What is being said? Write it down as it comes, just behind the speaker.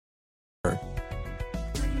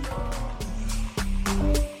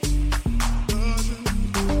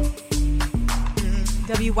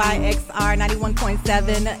WYXR 91.7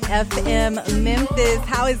 FM Memphis.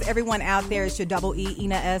 How is everyone out there? It's your Double E,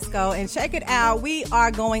 Ina Esco. And check it out. We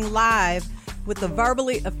are going live with the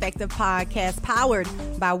Verbally Effective podcast powered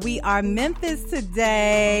by We Are Memphis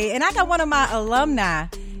today. And I got one of my alumni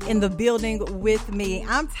in the building with me.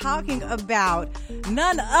 I'm talking about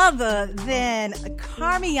none other than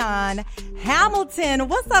Carmion Hamilton.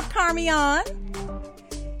 What's up, Carmion?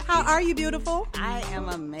 How are you, beautiful? I am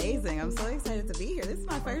amazing. I'm so excited to be here. This is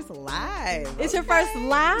my first live. It's your first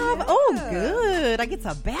live? Yeah. Oh, good. I get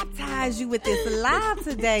to baptize you with this live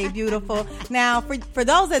today, beautiful. Now, for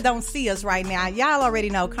those that don't see us right now, y'all already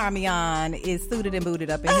know Carmion is suited and booted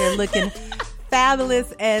up in here looking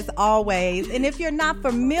fabulous as always. And if you're not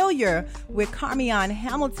familiar with Carmion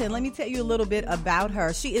Hamilton, let me tell you a little bit about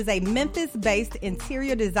her. She is a Memphis-based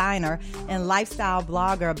interior designer and lifestyle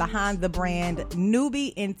blogger behind the brand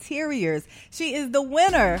Newbie Interiors. She is the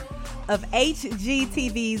winner of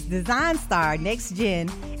HGTV's Design Star Next Gen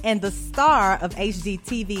and the star of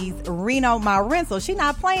HGTV's Reno My Rental. She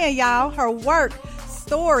not playing, y'all. Her work,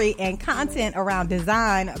 story, and content around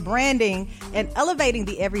design, branding, and elevating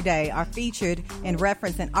the everyday are featured and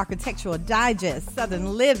referenced in Architectural Digest,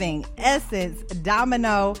 Southern Living, Essence,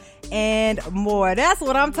 Domino, and more. That's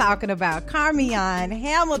what I'm talking about. Carmion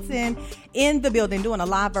Hamilton in the building doing a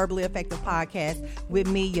live Verbally Effective podcast with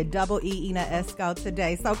me, your Double E, Ina Esco,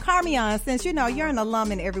 today. So Carmion, since you're an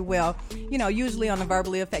alum in Everywell, usually on the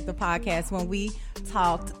Verbally Effective podcast, when we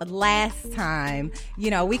talked last time,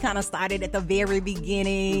 we kind of started at the very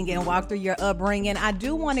beginning and walked through your upbringing. I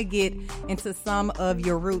do want to get into some of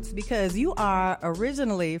your roots because you are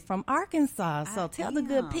originally from Arkansas. So tell the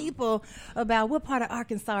good people about what part of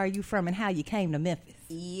Arkansas are you from and how you came to Memphis.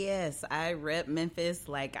 Yes, I rep Memphis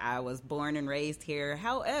like I was born and raised here.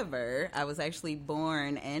 However, I was actually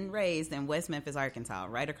born and raised in West Memphis, Arkansas,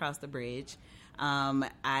 right across the bridge.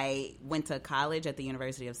 I went to college at the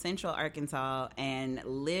University of Central Arkansas and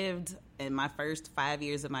lived in my first 5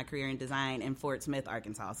 years of my career in design in Fort Smith,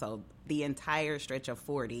 Arkansas. So the entire stretch of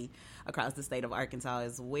 40 across the state of Arkansas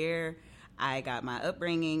is where I got my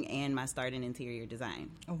upbringing and my start in interior design.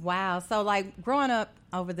 Wow. So like growing up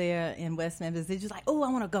over there in West Memphis, did you like, oh, I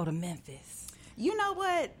want to go to Memphis? You know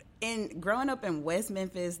what? Growing up in West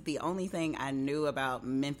Memphis, the only thing I knew about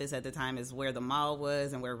Memphis at the time is where the mall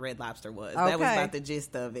was and where Red Lobster was. Okay. That was about the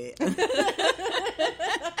gist of it.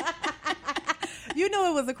 You knew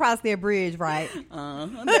it was across their bridge, right?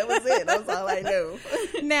 That was it. That was all I knew.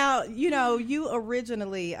 Now, you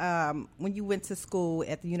originally, when you went to school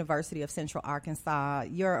at the University of Central Arkansas,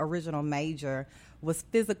 your original major was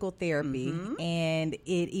physical therapy, and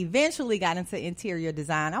it eventually got into interior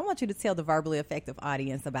design. I want you to tell the Verbally Effective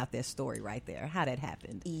audience about that story right there, how that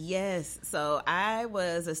happened. Yes. So I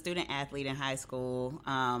was a student athlete in high school.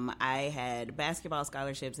 I had basketball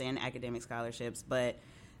scholarships and academic scholarships, but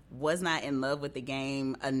was not in love with the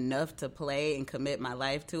game enough to play and commit my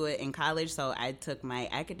life to it in college. So I took my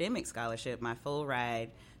academic scholarship, my full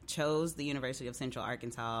ride, chose the University of Central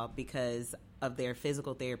Arkansas because of their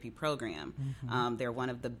physical therapy program. They're one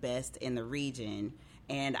of the best in the region.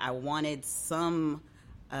 And I wanted some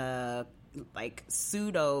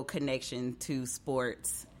pseudo connection to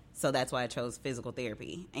sports. So that's why I chose physical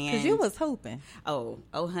therapy. Because you was hooping. Oh,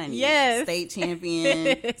 honey. Yes. State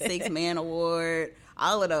champion, 6-man award,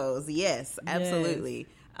 all of those. Yes, absolutely.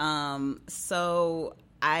 Yes. So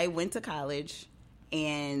I went to college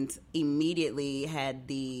and immediately had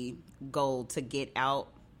the goal to get out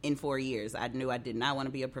in 4 years. I knew I did not want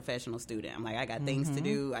to be a professional student. I'm like, I got things to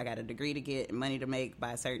do. I got a degree to get, money to make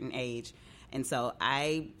by a certain age. And so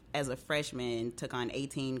I, as a freshman, took on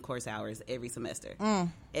 18 course hours every semester.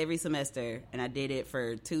 Every semester. And I did it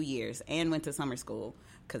for 2 years and went to summer school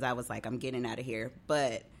because I was like, I'm getting out of here.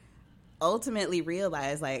 But ultimately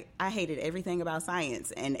realized, like, I hated everything about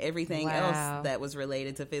science and everything else that was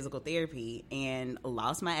related to physical therapy and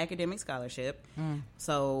lost my academic scholarship.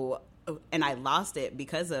 So, and I lost it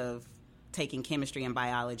because of taking chemistry and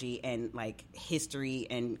biology and, like, history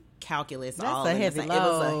and calculus. That's all a in heavy the same. load.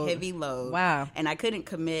 It was a heavy load. Wow. And I couldn't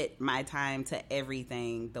commit my time to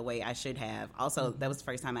everything the way I should have. Also, that was the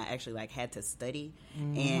first time I actually, like, had to study.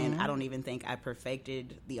 And I don't even think I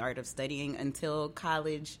perfected the art of studying until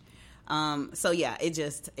college. So yeah,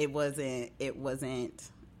 it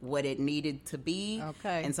wasn't what it needed to be.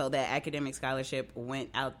 Okay. And so that academic scholarship went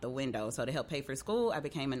out the window. So to help pay for school, I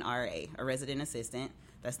became an RA, a resident assistant.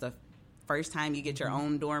 That's the first time you get your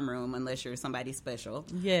own dorm room unless you're somebody special.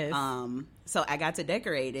 Yes. So I got to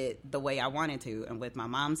decorate it the way I wanted to, and with my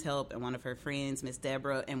mom's help and one of her friends, Miss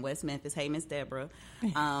Deborah in West Memphis. Hey, Miss Deborah.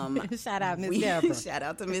 Shout out, Miss Deborah. Shout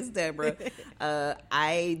out to Miss Deborah.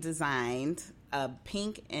 I designed a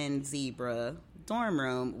pink and zebra dorm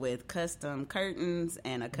room with custom curtains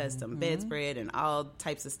and a custom bedspread and all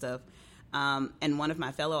types of stuff. And one of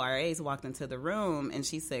my fellow RAs walked into the room and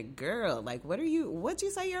she said, "Girl, like, what'd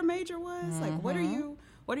you say your major was? Like, what are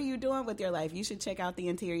you doing with your life? You should check out the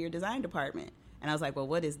interior design department." And I was like, "Well,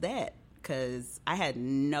 what is that?" Because I had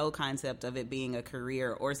no concept of it being a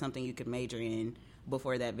career or something you could major in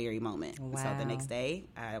before that very moment. Wow. So the next day,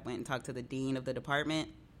 I went and talked to the dean of the department,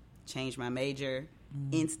 changed my major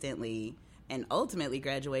instantly, and ultimately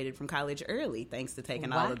graduated from college early thanks to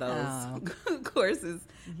taking all of those courses,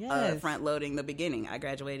 front-loading the beginning. I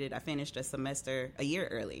finished a year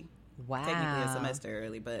early. Wow. Technically a semester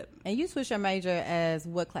early, but... And you switched your major as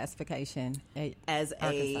what classification at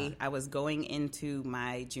Arkansas? I was going into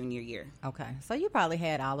my junior year. Okay. So you probably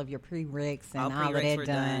had all of your prereqs and all of that were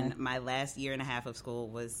done. My last year and a half of school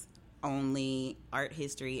was only art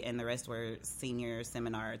history, and the rest were senior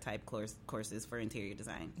seminar type courses for interior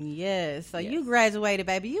design. Yes. So you graduated,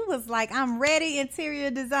 baby. You was like, I'm ready, interior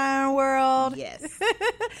design world. Yes.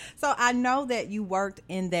 So I know that you worked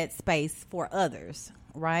in that space for others,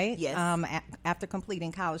 right? Yes. After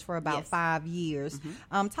completing college for about 5 years.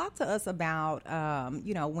 Talk to us about,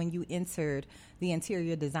 when you entered the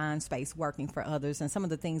interior design space working for others and some of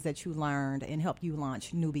the things that you learned and helped you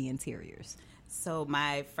launch Newbie Interiors. So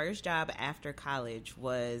my first job after college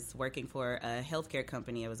was working for a healthcare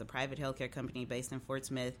company. It was a private healthcare company based in Fort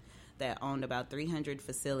Smith that owned about 300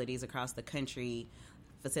 facilities across the country,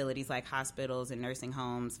 facilities like hospitals and nursing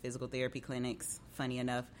homes, physical therapy clinics, funny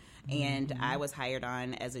enough. And I was hired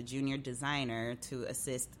on as a junior designer to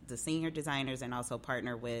assist the senior designers and also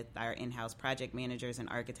partner with our in-house project managers and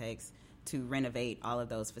architects to renovate all of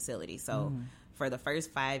those facilities. So for the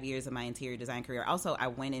first 5 years of my interior design career, also I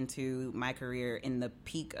went into my career in the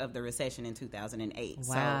peak of the recession in 2008. Wow,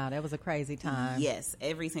 so, that was a crazy time. Yes,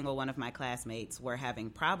 every single one of my classmates were having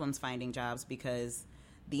problems finding jobs because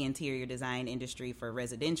the interior design industry for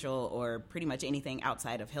residential or pretty much anything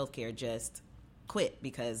outside of healthcare just quit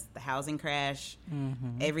because the housing crash,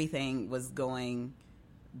 everything was going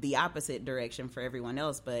the opposite direction for everyone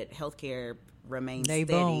else, but healthcare remained steady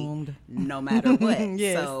boomed. No matter what.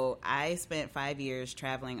 Yes. So I spent 5 years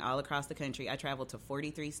traveling all across the country. I traveled to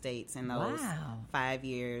 43 states in those 5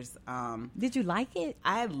 years. Did you like it?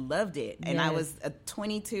 I loved it. And I was a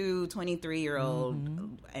 22,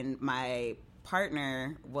 23-year-old, and my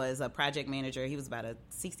partner was a project manager. He was about a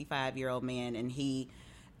 65-year-old man, and he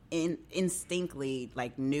instinctively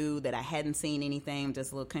knew that I hadn't seen anything,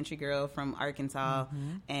 just a little country girl from Arkansas.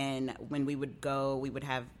 And when we would go, we would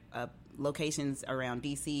have locations around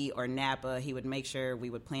DC or Napa. He would make sure we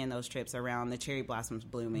would plan those trips around the cherry blossoms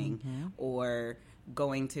blooming or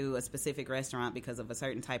going to a specific restaurant because of a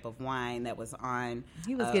certain type of wine that was on.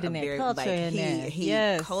 He was getting that culture in there.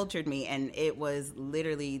 He cultured me, and it was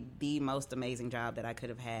literally the most amazing job that I could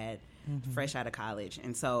have had fresh out of college.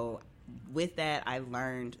 And so with that, I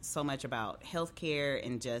learned so much about healthcare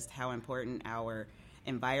and just how important our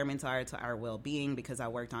environments are to our well-being, because I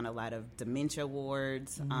worked on a lot of dementia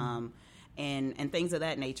wards and things of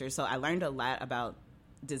that nature. So I learned a lot about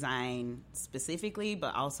design specifically,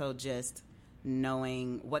 but also just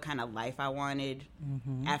knowing what kind of life I wanted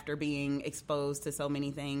after being exposed to so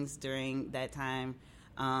many things during that time.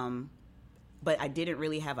 But I didn't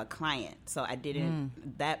really have a client, so I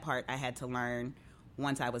didn't. That part I had to learn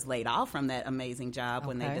once I was laid off from that amazing job.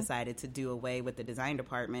 When they decided to do away with the design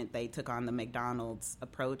department, they took on the McDonald's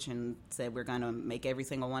approach and said, we're going to make every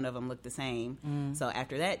single one of them look the same. So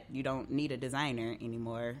after that, you don't need a designer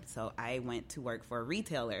anymore. So I went to work for a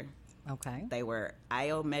retailer. Okay. They were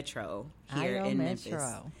IO Metro here in Memphis.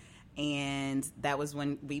 And that was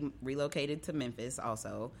when we relocated to Memphis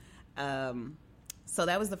also. So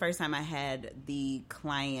that was the first time I had the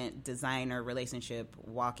client-designer relationship,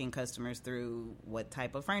 walking customers through what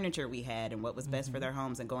type of furniture we had and what was best for their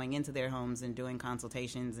homes, and going into their homes and doing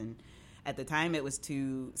consultations. And at the time, it was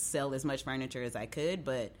to sell as much furniture as I could,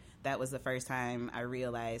 but that was the first time I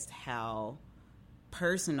realized how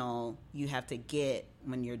personal you have to get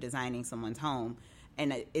when you're designing someone's home.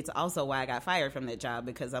 And it's also why I got fired from that job,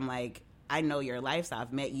 because I'm like, I know your lifestyle.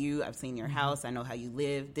 I've met you. I've seen your house. I know how you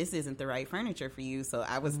live. This isn't the right furniture for you. So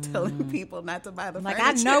I was telling people not to buy the furniture.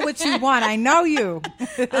 I know what you want. I know you.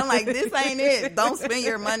 I'm like, this ain't it. Don't spend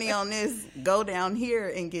your money on this. Go down here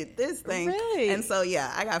and get this thing. Really? And so,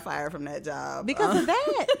 yeah, I got fired from that job. Because of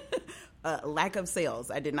that? Lack of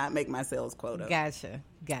sales. I did not make my sales quota. Gotcha.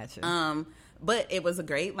 But it was a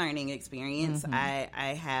great learning experience.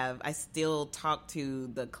 I still talk to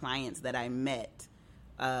the clients that I met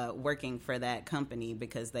working for that company,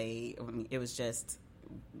 because it was just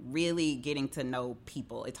really getting to know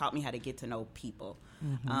people. It taught me how to get to know people.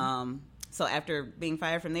 So after being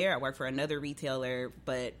fired from there, I worked for another retailer,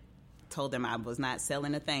 but told them I was not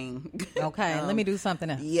selling a thing. Okay, let me do something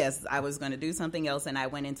else. Yes, I was going to do something else, and I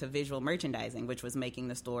went into visual merchandising, which was making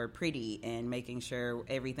the store pretty and making sure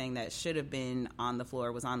everything that should have been on the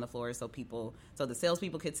floor was on the floor, so the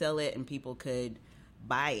salespeople could sell it and people could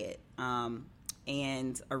buy it.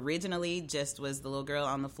 And originally just was the little girl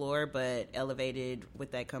on the floor, but elevated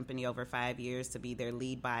with that company over 5 years to be their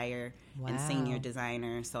lead buyer and senior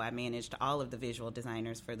designer. So I managed all of the visual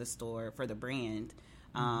designers for the store, for the brand.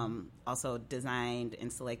 Also designed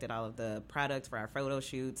and selected all of the products for our photo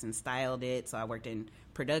shoots and styled it. So I worked in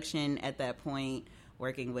production at that point,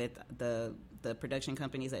 working with the production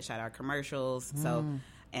companies that shot our commercials.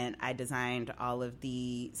 And I designed all of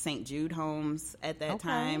the St. Jude homes at that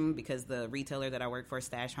time because the retailer that I worked for,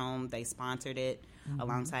 Stash Home, they sponsored it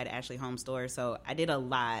alongside Ashley Home Store. So I did a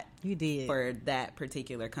lot for that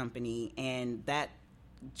particular company, and that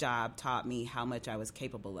job taught me how much I was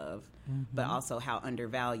capable of, but also how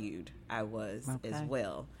undervalued I was as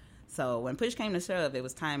well. So when push came to shove, it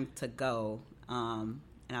was time to go, and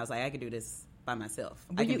I was like, I could do this by myself.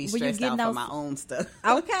 I can be stressed out for my own stuff.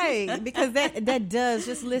 Okay, because that does,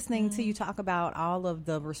 just listening to you talk about all of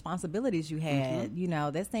the responsibilities you had, you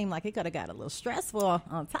know, that seemed like it could have got a little stressful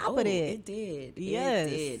on top of it. It did. Yes.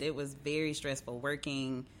 It did. It was very stressful,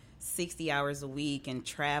 working 60 hours a week and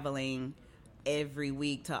traveling every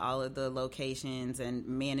week to all of the locations and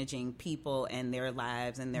managing people and their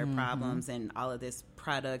lives and their problems and all of this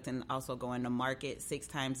product, and also going to market 6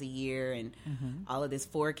 times a year and all of this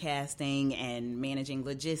forecasting and managing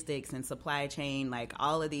logistics and supply chain, like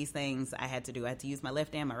all of these things I had to do. I had to use my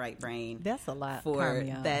left and my right brain. That's a lot for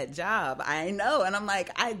that job. I know. And I'm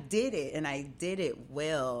like, I did it, and I did it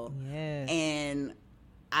well. Yes. And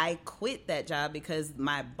I quit that job because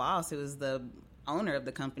my boss, who was the owner of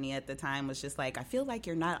the company at the time, was just like, I feel like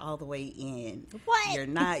you're not all the way in. What? You're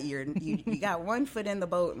not. You got one foot in the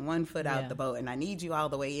boat and one foot out the boat, and I need you all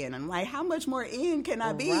the way in. I'm like, how much more in can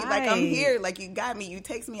I be? Right. Like, I'm here. Like, you got me. You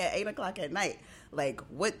text me at 8:00 at night. Like,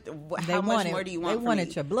 how much more do you want from me? They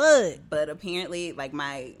wanted your blood. But apparently, like,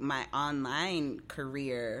 my online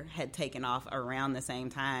career had taken off around the same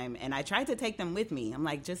time, and I tried to take them with me. I'm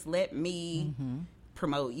like, just let me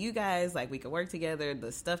promote you guys, like we could work together.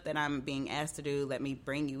 The stuff that I'm being asked to do, let me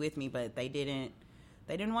bring you with me. But they didn't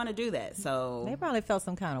want to do that. So they probably felt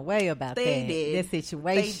some kind of way about that situation.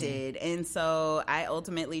 They did. And so I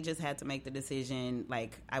ultimately just had to make the decision.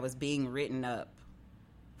 Like, I was being written up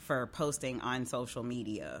for posting on social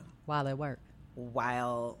media while at work,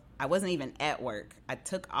 while I wasn't even at work. I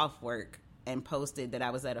took off work and posted that I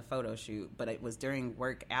was at a photo shoot, but it was during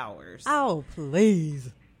work hours. Oh, please.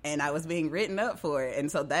 And I was being written up for it.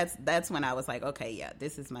 And so that's when I was like, okay, yeah,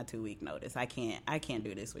 this is my 2-week notice. I can't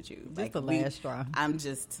do this with you. Just like, the last straw. I'm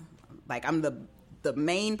just like, I'm the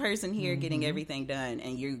main person here getting everything done,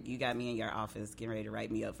 and you got me in your office getting ready to write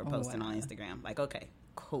me up for posting on Instagram. Like, okay,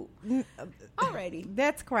 cool. Alrighty.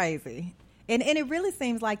 That's crazy. And it really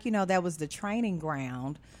seems like, you know, that was the training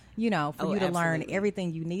ground, you know, for you to learn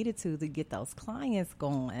everything you needed to get those clients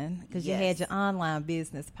going, because you had your online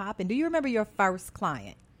business popping. Do you remember your first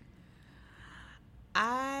client?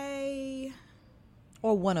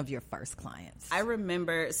 Or one of your first clients? I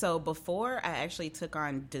remember, so before I actually took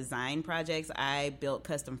on design projects, I built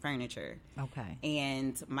custom furniture. Okay.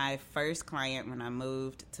 And my first client when I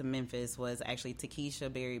moved to Memphis was actually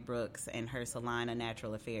Takesha Berry Brooks and her salon, A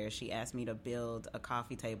Natural Affair. She asked me to build a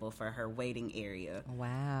coffee table for her waiting area.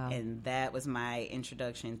 Wow. And that was my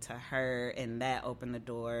introduction to her, and that opened the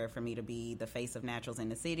door for me to be the face of naturals in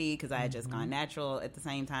the city, because I had just gone natural at the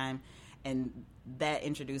same time. And that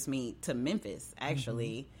introduced me to Memphis,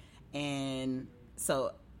 actually. And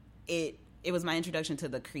so it was my introduction to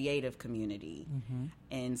the creative community.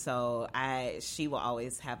 And so she will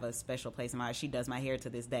always have a special place in my heart. She does my hair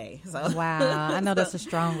to this day. So wow. I know that's a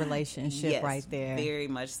strong relationship right there. Very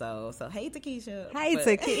much so. So hey, Takesha. Hey,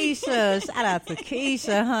 Takesha. Shout out to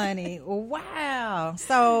Takesha, honey. Wow.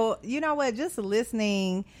 So, you know what, just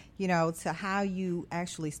listening, you know, to how you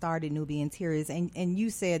actually started Newbie Interiors, and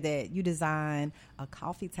you said that you designed a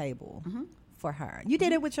coffee table for her. You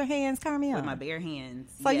did it with your hands, Carmion? With my bare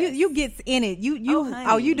hands. So you get in it.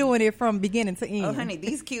 You doing it from beginning to end. Oh, honey,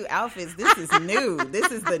 these cute outfits, this is new.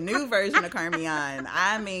 This is the new version of Carmion.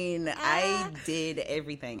 I mean, I did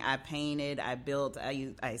everything. I painted, I built,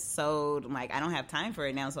 I sewed. Like, I don't have time for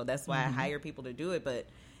it now, so that's why I hire people to do it. But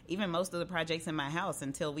even most of the projects in my house,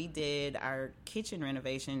 until we did our kitchen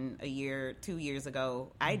renovation 2 years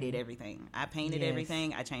ago, I did everything. I painted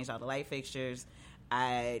everything. I changed all the light fixtures.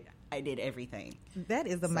 I did everything. That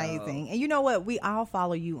is amazing. And you know what? We all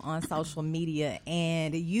follow you on social media,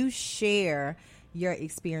 and you share your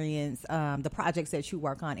experience, the projects that you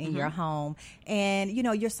work on in your home. And, you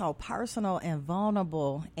know, you're so personal and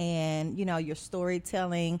vulnerable, and, you know, your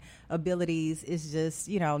storytelling abilities is just,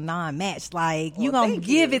 you know, non-matched. Like, you're going to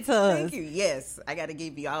give it to us. Thank you. Yes. I got to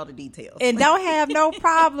give you all the details. And don't have no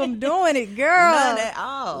problem doing it, girl. None at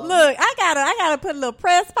all. Look, I gotta put a little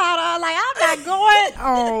press powder on. Like, I'm not going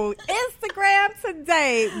on Instagram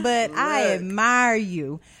today, but I admire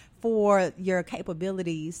you for your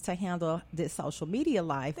capabilities to handle this social media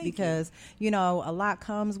life. Because you know, a lot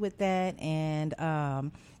comes with that.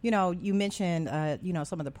 And you know, you mentioned you know,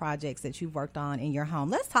 some of the projects that you've worked on in your home.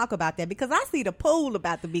 Let's talk about that, because I see the pool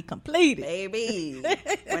about to be completed. Baby,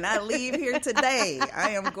 when I leave here today,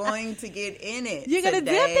 I am going to get in it. You're going to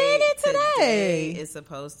dip in it today? Today is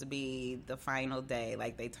supposed to be the final day.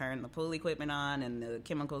 Like, they turn the pool equipment on and the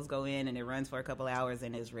chemicals go in, and it runs for a couple hours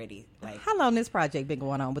and it's ready. Like, how long this project been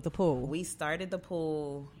going on with the pool? We started the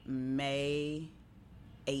pool May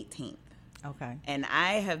 18th. Okay. And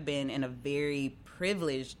I have been in a very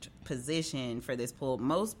privileged position for this pool.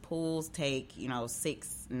 Most pools take, you know,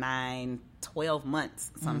 6, 9, 12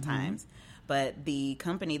 months sometimes. But the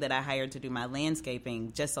company that I hired to do my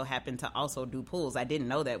landscaping just so happened to also do pools. I didn't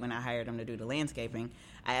know that when I hired them to do the landscaping.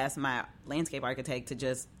 I asked my landscape architect to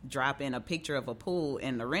just drop in a picture of a pool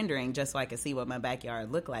in the rendering just so I could see what my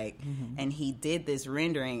backyard looked like. And he did this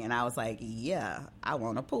rendering, and I was like, yeah, I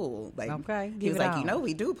want a pool. Like, okay, he was like, you know,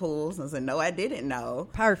 we do pools. I said, no, I didn't know.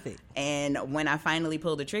 Perfect. And when I finally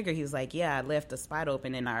pulled the trigger, he was like, yeah, I left a spot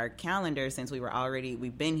open in our calendar since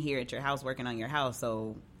we've been here at your house working on your house,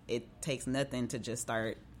 so it takes nothing to just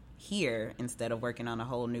start here instead of working on a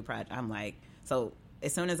whole new project. I'm like, so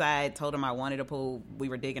as soon as I told him I wanted a pool, we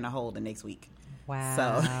were digging a hole the next week. Wow.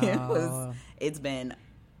 So it's been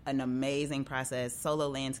an amazing process. Solo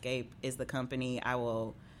Landscape is the company. I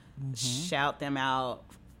will shout them out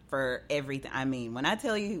for everything. I mean, when I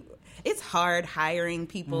tell you, it's hard hiring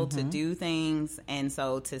people to do things. And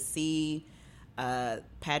so to see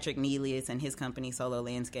Patrick Neelius and his company Solo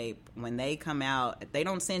Landscape, when they come out, they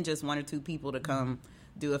don't send just 1 or 2 people to come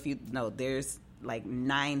do a few. No, there's like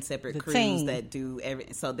 9 separate crews that do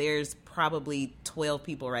everything. So there's probably 12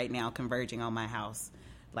 people right now converging on my house,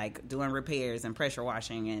 like doing repairs and pressure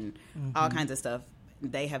washing and all kinds of stuff.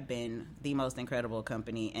 They have been the most incredible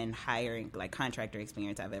company in hiring, like, contractor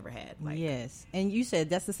experience I've ever had. Like, yes. And you said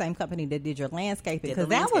that's the same company that did your landscaping, because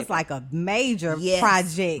that was like a major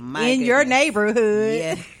project in your neighborhood.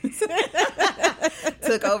 Yes.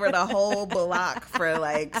 Took over the whole block for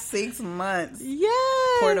like 6 months.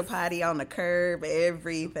 Yes. Porta potty on the curb,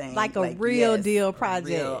 everything. Like a real deal project.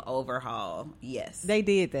 A real overhaul. Yes. They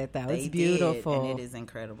did that, though. It's beautiful. And it is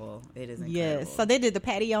incredible. It is incredible. Yes. So they did the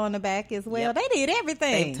patio in the back as well. Yep. They did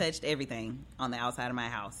everything. They touched everything on the outside of my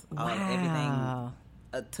house. Wow.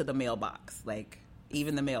 Everything to the mailbox. Like,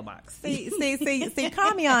 even the mailbox. See,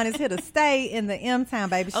 Carmion is here to stay in the M-Town,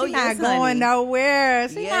 baby. She's not going nowhere.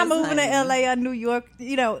 She's not moving to LA or New York,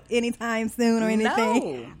 you know, anytime soon or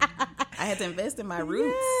anything. No. I had to invest in my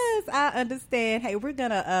roots. Yes, I understand. Hey, we're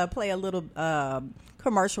going to play a little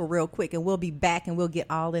commercial real quick, and we'll be back, and we'll get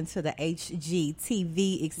all into the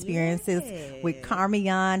HGTV experiences with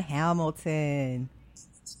Carmion Hamilton.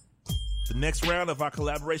 The next round of our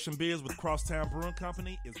collaboration beers with Crosstown Brewing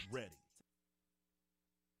Company is ready.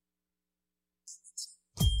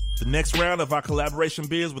 The next round of our collaboration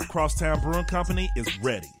beers with Crosstown Brewing Company is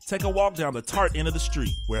ready. Take a walk down the tart end of the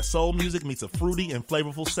street, where soul music meets a fruity and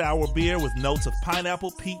flavorful sour beer with notes of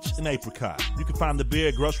pineapple, peach, and apricot. You can find the beer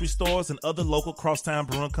at grocery stores and other local Crosstown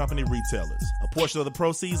Brewing Company retailers. A portion of the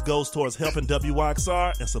proceeds goes towards helping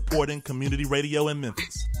WYXR and supporting community radio in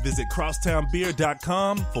Memphis. Visit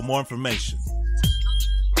crosstownbeer.com for more information.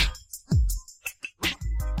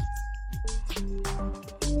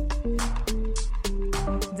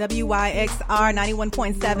 WYXR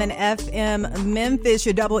 91.7 FM Memphis.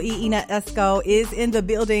 Your double Ina Esco is in the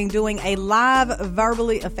building doing a live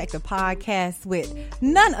Verbally Effective podcast with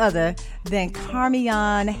none other than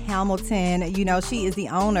Carmion Hamilton. You know, she is the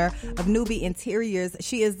owner of Newbie Interiors.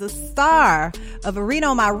 She is the star of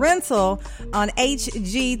Reno My Rental on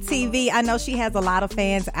HGTV. I know she has a lot of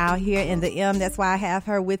fans out here in the M. That's why I have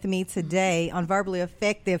her with me today on Verbally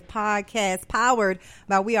Effective podcast, powered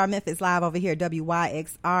by We Are Memphis Live over here at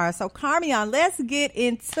WYXR. So, Carmion, let's get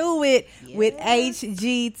into it with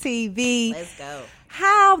HGTV. Let's go.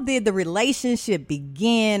 How did the relationship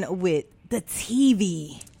begin with the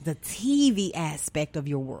TV aspect of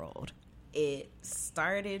your world? It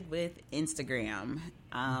started with Instagram.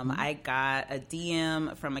 I got a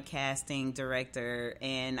DM from a casting director,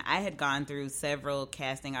 and I had gone through several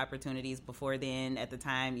casting opportunities before then. At the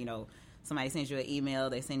time, you know, somebody sends you an email,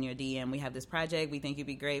 they send you a DM. We have this project we think you'd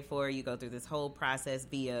be great for. You go through this whole process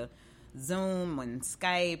via Zoom and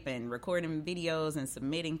Skype and recording videos and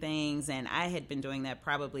submitting things. And I had been doing that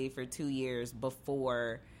probably for 2 years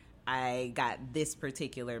before I got this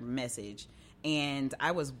particular message. And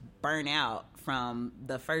I was burnt out from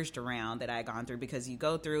the first round that I had gone through, because you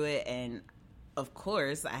go through it, and of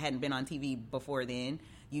course, I hadn't been on TV before then.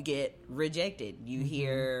 You get rejected. You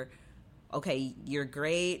hear, okay, you're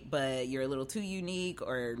great, but you're a little too unique,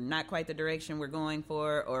 or not quite the direction we're going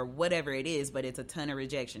for, or whatever it is, but it's a ton of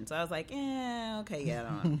rejection. So I was like, I don't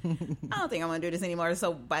think I want to do this anymore.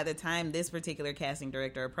 So by the time this particular casting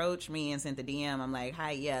director approached me and sent the DM, I'm like,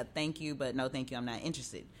 hi, yeah, thank you, but no thank you, I'm not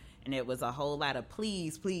interested. And it was a whole lot of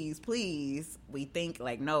please, please, please. We think,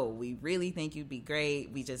 like, no, we really think you'd be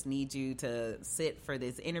great. We just need you to sit for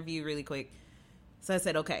this interview really quick. So I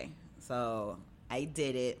said, okay. So I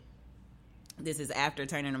did it. This is after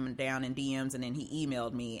turning him down in DMs, and then he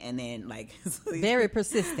emailed me, and then, like... Very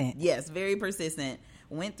persistent. Yes, very persistent.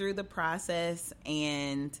 Went through the process,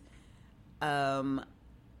 and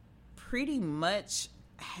pretty much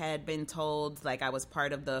had been told, like, I was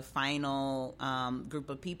part of the final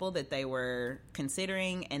group of people that they were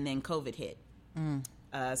considering, and then COVID hit.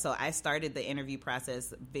 So I started the interview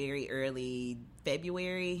process very early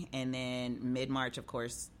February, and then mid-March, of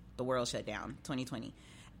course, the world shut down, 2020.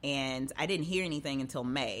 And I didn't hear anything until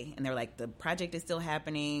May. And they were like, the project is still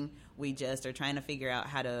happening. We just are trying to figure out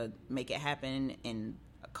how to make it happen in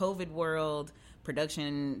a COVID world.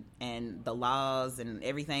 Production and the laws and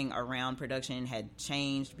everything around production had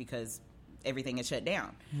changed because everything had shut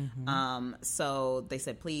down. So they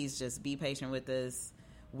said, please just be patient with us.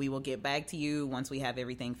 We will get back to you once we have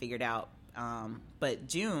everything figured out. But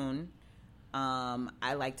June,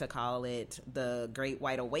 I like to call it the Great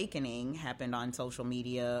White Awakening, happened on social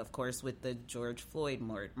media, of course, with the George Floyd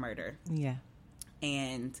murder. Yeah.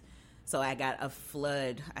 And so I got a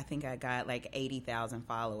flood. I think I got like 80,000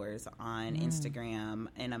 followers on Instagram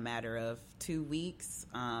in a matter of 2 weeks,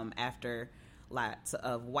 after lots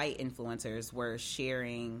of white influencers were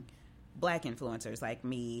sharing black influencers like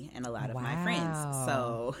me and a lot of my friends.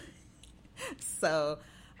 So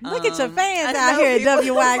look at your fans out here at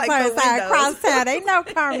WY Climax Crosstown. They know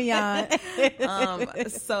Carmion.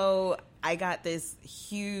 So I got this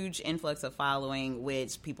huge influx of following,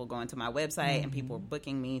 which people go into my website and people were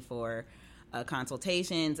booking me for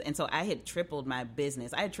consultations. And so I had tripled my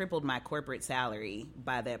business. I had tripled my corporate salary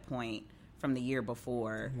by that point from the year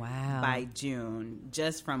before. Wow. By June,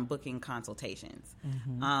 just from booking consultations.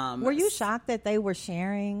 Were you shocked that they were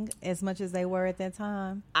sharing as much as they were at that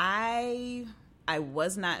time? I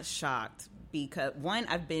was not shocked because, one,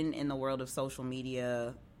 I've been in the world of social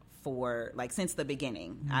media for like since the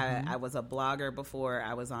beginning. I was a blogger before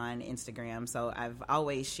I was on Instagram, so I've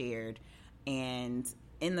always shared. And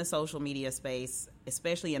in the social media space,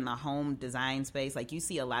 especially in the home design space, like you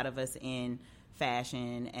see a lot of us in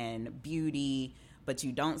fashion and beauty, but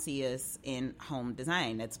you don't see us in home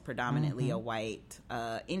design. That's predominantly a white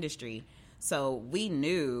industry. So we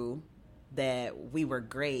knew that we were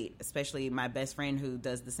great, especially my best friend who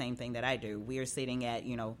does the same thing that I do. We are sitting at,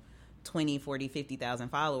 20, 40, 50,000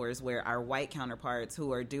 followers, where our white counterparts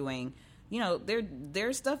who are doing,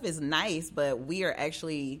 their stuff is nice, but we are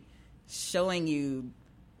actually showing you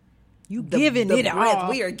giving it all.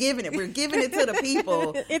 We are giving it. We're giving it to the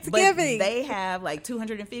people. It's but giving. They have like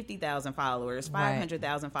 250,000 followers,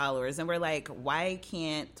 500,000 followers, and we're like, why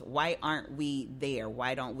aren't we there?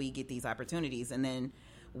 Why don't we get these opportunities? And then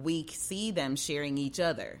we see them sharing each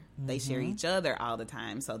other. They share each other all the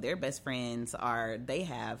time. So their best friends they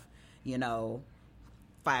have,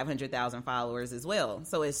 500,000 followers as well.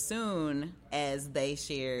 So as soon as they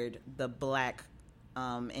shared the black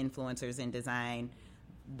influencers in design,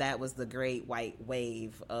 that was the great white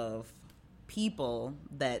wave of people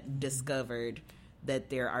that discovered that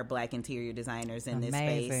there are black interior designers in this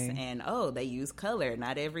space. And, they use color.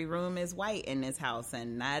 Not every room is white in this house,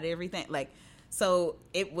 and not everything. So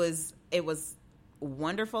it was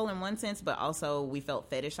wonderful in one sense, but also we felt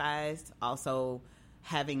fetishized. Also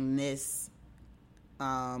having this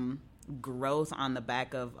growth on the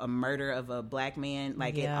back of a murder of a black man,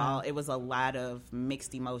 it was a lot of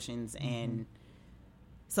mixed emotions. And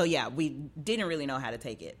so, we didn't really know how to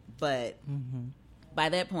take it. But by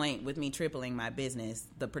that point, with me tripling my business,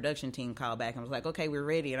 the production team called back and was like, okay, we're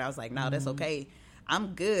ready. And I was like, no, that's okay.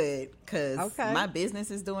 I'm good because my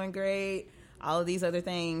business is doing great. all of these other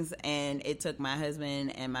things. And it took my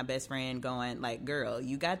husband and my best friend going like, girl,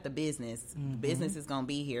 you got the business. Mm-hmm. Business is going to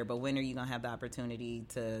be here, but when are you going to have the opportunity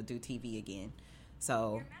to do TV again?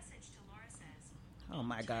 So, oh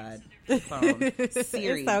my God. Phone.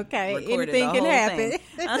 Siri. It's okay. Recorded Anything the can whole happen.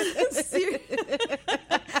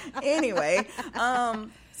 Anyway,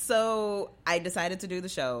 so I decided to do the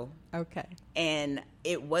show. Okay. And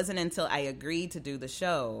it wasn't until I agreed to do the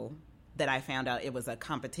show that I found out it was a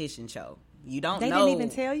competition show. You don't They know. didn't even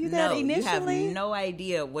tell you that initially? You have no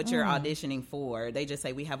idea what you're auditioning for. They just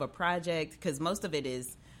say, we have a project, because most of it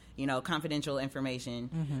is, you know, confidential information.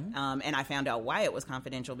 Mm-hmm. And I found out why it was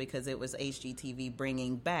confidential, because it was HGTV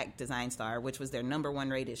bringing back Design Star, which was their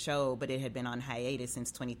 #1 rated show, but it had been on hiatus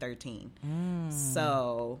since 2013.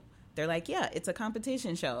 So they're like, yeah, it's a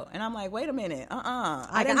competition show. And I'm like, wait a minute.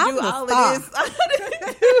 I didn't do all of this.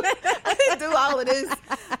 I didn't do all of this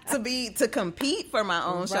to compete for my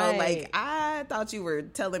own show. Right. Like, I thought you were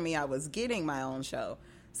telling me I was getting my own show.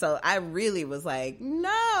 So I really was like,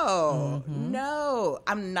 no,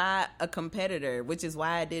 I'm not a competitor, which is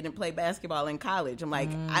why I didn't play basketball in college. I'm like,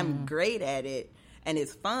 I'm great at it and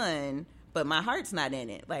it's fun, but my heart's not in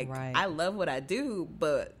it. Like, Right. I love what I do,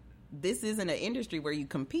 but this isn't an industry where you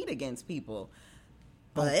compete against people.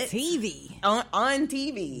 But On TV. On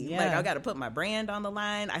TV. Yeah. Like, I got to put my brand on the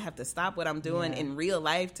line. I have to stop what I'm doing in real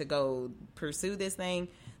life to go pursue this thing.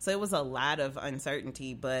 So it was a lot of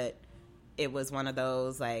uncertainty, but it was one of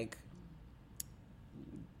those, like,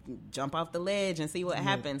 jump off the ledge and see what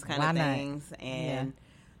happens kind of things. And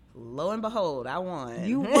lo and behold, I won.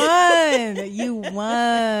 You won. You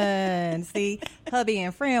won. See, hubby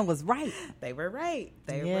and friend was right. They were right.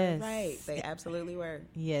 They were right. They absolutely were.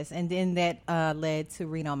 Yes, and then that led to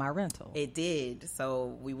Reno My Rental. It did.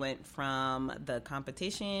 So we went from the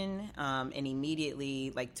competition, and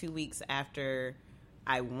immediately, like 2 weeks after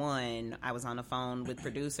I won, I was on the phone with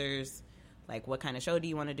producers. Like, what kind of show do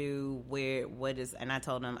you want to do? And I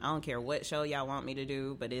told them, I don't care what show y'all want me to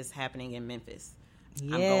do, but it's happening in Memphis.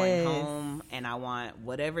 Yes. I'm going home, and I want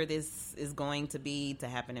whatever this is going to be to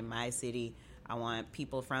happen in my city. I want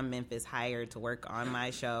people from Memphis hired to work on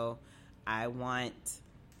my show. I want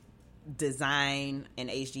design and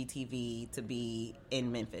HGTV to be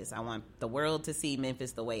in Memphis. I want the world to see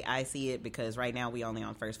Memphis the way I see it, because right now we only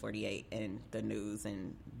on First 48 and the news,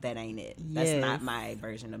 and that ain't it. That's not my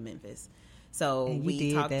version of Memphis. So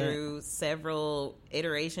we talked through several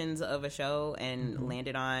iterations of a show and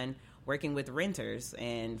landed on working with renters,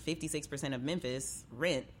 and 56% of Memphis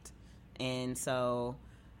rent. And so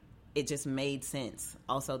it just made sense.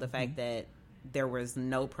 Also, the fact that there was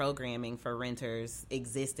no programming for renters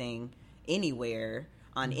existing anywhere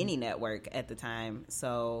on any network at the time.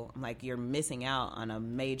 So I'm like, you're missing out on a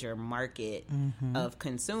major market of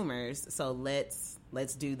consumers. So let's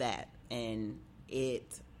do that. And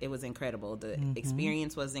it was incredible. The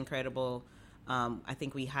experience was incredible. I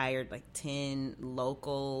think we hired like 10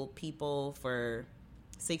 local people for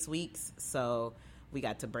 6 weeks. So we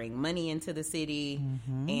got to bring money into the city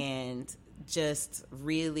and just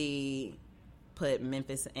really put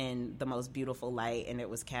Memphis in the most beautiful light, and it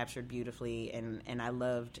was captured beautifully, and I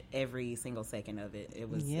loved every single second of it. It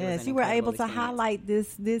was you were able to highlight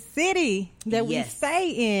this city that we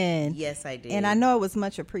stay in. Yes, I did. And I know it was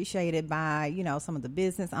much appreciated by, you know, some of the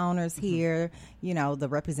business owners here, you know, the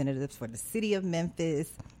representatives for the city of Memphis,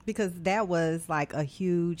 because that was like a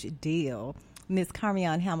huge deal. Miss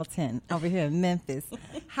Carmion Hamilton over here in Memphis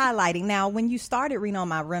highlighting. Now, when you started Reno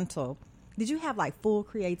My Rental, did you have like full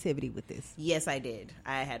creativity with this? Yes, I did.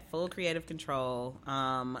 I had full creative control.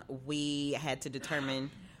 We had to determine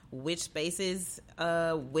which spaces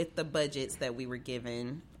with the budgets that we were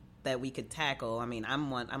given that we could tackle. I mean, I'm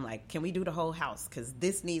like, can we do the whole house? Because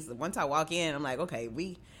this needs, once I walk in, I'm like, okay,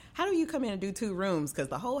 how do you come in and do 2 rooms? Because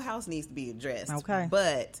the whole house needs to be addressed. Okay.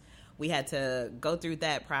 But we had to go through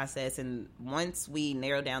that process, and once we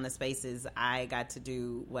narrowed down the spaces, I got to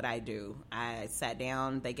do what I do. I sat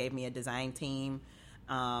down, they gave me a design team,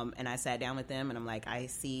 and I sat down with them, and I'm like, I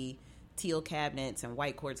see teal cabinets and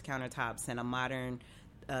white quartz countertops and a modern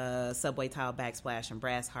subway tile backsplash and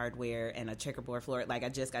brass hardware and a checkerboard floor. Like, I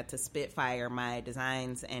just got to spitfire my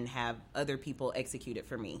designs and have other people execute it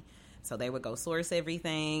for me. So they would go source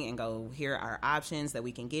everything and go, here are options that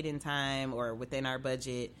we can get in time or within our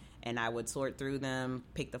budget. And I would sort through them,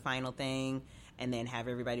 pick the final thing, and then have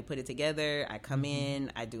everybody put it together. I come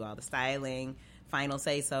in, I do all the styling, final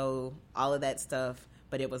say-so, all of that stuff.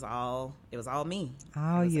 But it was all me.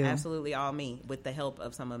 All you. Absolutely all me, with the help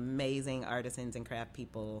of some amazing artisans and craft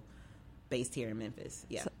people based here in Memphis.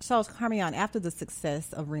 Yeah. So Carmion, after the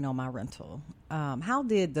success of Reno My Rental, how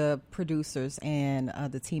did the producers and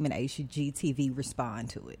the team at HGTV respond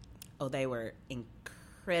to it? Oh, they were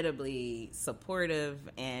incredibly supportive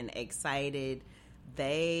and excited.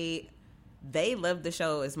 They loved the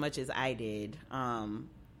show as much as I did.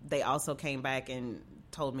 They also came back and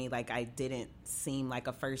told me like I didn't seem like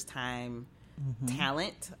a first time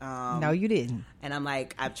talent. No, you didn't. And I'm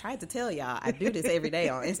like, I've tried to tell y'all, I do this every day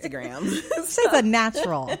on Instagram. She's a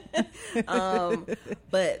natural.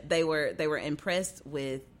 But they were impressed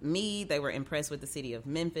with me. They were impressed with the city of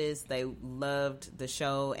Memphis. They loved the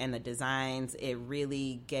show and the designs. It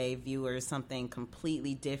really gave viewers something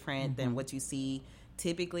completely different than what you see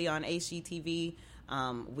typically on HGTV.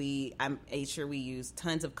 I made sure we use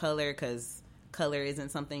tons of color because color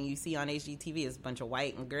isn't something you see on HGTV. It's a bunch of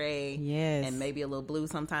white and gray, and maybe a little blue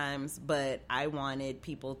sometimes. But I wanted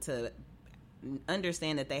people to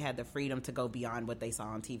understand that they had the freedom to go beyond what they saw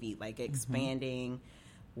on TV, like expanding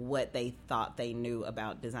what they thought they knew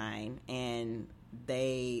about design. And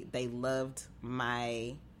they loved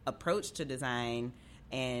my approach to design,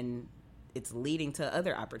 and it's leading to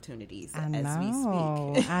other opportunities as we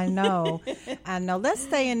speak. I know. Let's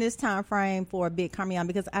stay in this time frame for a bit, Carmion,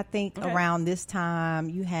 because I think around this time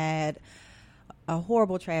you had a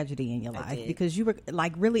horrible tragedy in your life because you were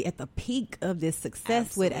like really at the peak of this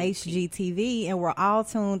success with HGTV, and we're all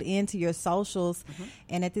tuned into your socials.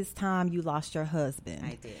 And at this time you lost your husband.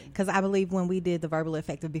 I did. Because I believe when we did the Verbal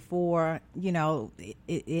Effective before, you know,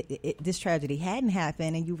 this tragedy hadn't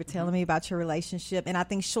happened, and you were telling me about your relationship, and I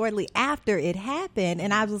think shortly after it happened,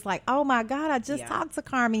 and I was like, oh my God, I just talked to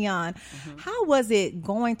Carmion. How was it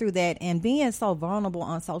going through that and being so vulnerable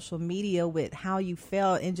on social media with how you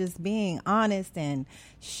felt and just being honest and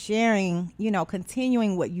sharing, you know,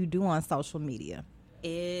 continuing what you do on social media?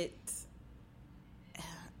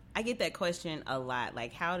 I get that question a lot.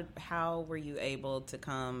 Like, how were you able to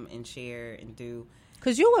come and share and do?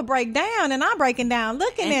 Because you would break down, and I'm breaking down,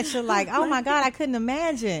 looking at you like, oh my God, I couldn't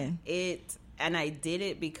imagine it. And I did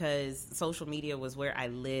it because social media was where I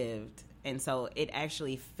lived, and so it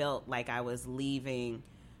actually felt like I was leaving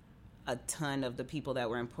a ton of the people that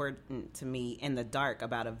were important to me in the dark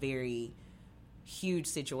about a very huge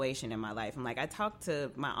situation in my life. I'm like, I talk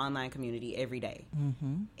to my online community every day.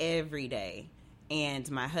 Every day.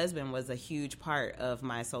 And my husband was a huge part of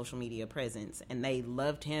my social media presence, and they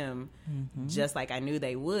loved him just like I knew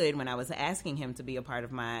they would when I was asking him to be a part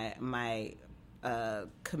of my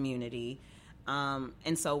community.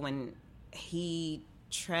 And so when he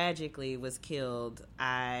tragically was killed,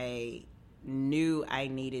 I knew I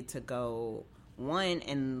needed to go, one,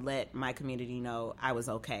 and let my community know I was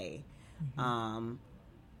okay.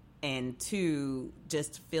 And two,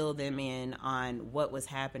 just fill them in on what was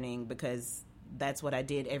happening, because that's what I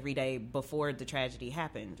did every day before the tragedy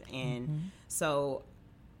happened. And so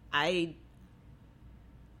it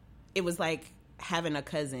was like having a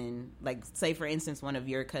cousin, like say for instance, one of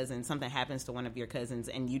your cousins, something happens to one of your cousins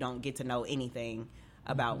and you don't get to know anything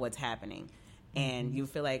about what's happening. And you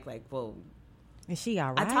feel like, well, is she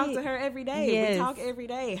all right? I talk to her every day. Yes. We talk every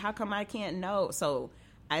day. How come I can't know? So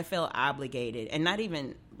I felt obligated, and not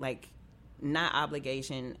even like, not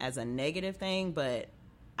obligation as a negative thing, but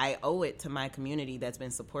I owe it to my community that's been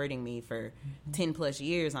supporting me for 10 plus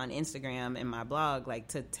years on Instagram and my blog, like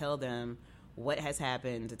to tell them what has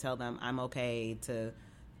happened, to tell them I'm okay, to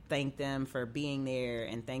thank them for being there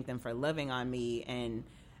and thank them for loving on me. And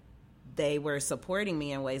they were supporting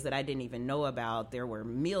me in ways that I didn't even know about. There were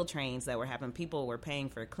meal trains that were happening. People were paying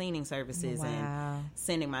for cleaning services and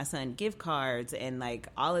sending my son gift cards and like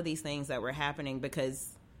all of these things that were happening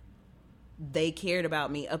because they cared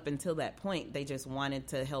about me up until that point. They just wanted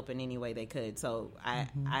to help in any way they could. So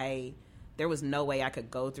there was no way I could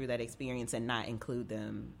go through that experience and not include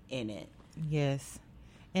them in it. Yes.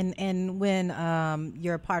 And when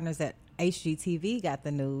your partners at HGTV got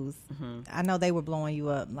the news, I know they were blowing you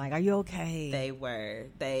up. Like, are you okay? They were.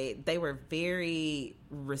 They were very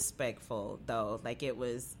respectful, though. Like,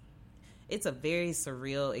 it's a very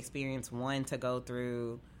surreal experience, one, to go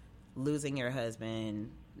through losing your husband,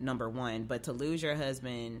 number one, but to lose your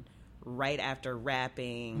husband right after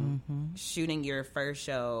wrapping, shooting your first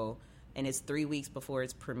show, and it's 3 weeks before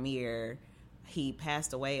its premiere. He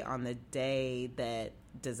passed away on the day that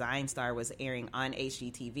Design Star was airing on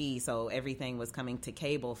HGTV, so everything was coming to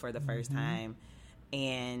cable for the first time.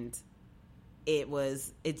 And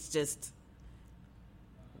it's just,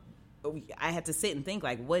 I had to sit and think,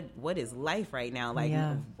 like, what is life right now? Like,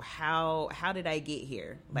 how did I get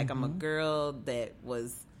here? Like, I'm a girl that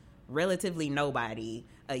was relatively nobody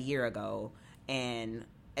a year ago, and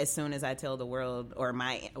as soon as I tell the world, or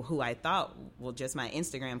who I thought, well, just my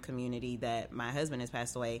Instagram community, that my husband has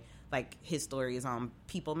passed away, like his story is on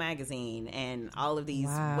People Magazine and all of these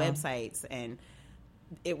websites, and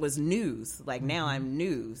it was news. Like now I'm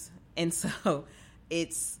news. And so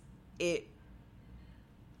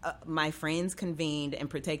my friends convened and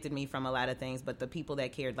protected me from a lot of things, but the people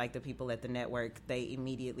that cared, like the people at the network, they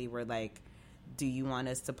immediately were like, do you want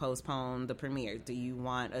us to postpone the premiere? Do you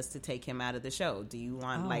want us to take him out of the show? Do you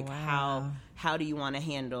want, how do you want to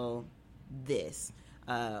handle this?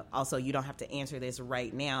 Also, you don't have to answer this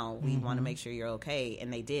right now. We want to make sure you're okay.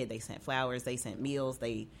 And they did. They sent flowers. They sent meals.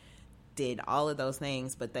 They did all of those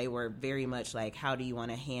things, but they were very much like, how do you want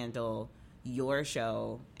to handle your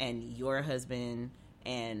show and your husband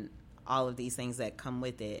and all of these things that come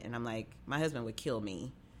with it? And I'm like, my husband would kill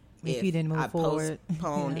me if you didn't move forward.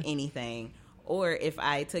 Postponed anything. Or if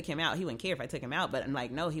I took him out, he wouldn't care if I took him out. But I'm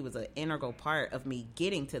like, no, he was an integral part of me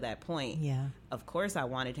getting to that point. Yeah. Of course I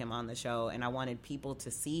wanted him on the show, and I wanted people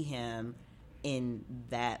to see him in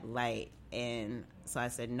that light. And so I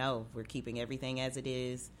said, no, we're keeping everything as it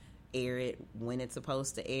is. Air it when it's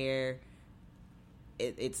supposed to air.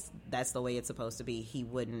 That's the way it's supposed to be. He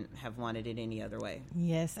wouldn't have wanted it any other way.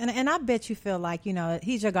 Yes, and I bet you feel like,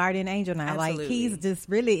 he's your guardian angel now. Absolutely. Like he's just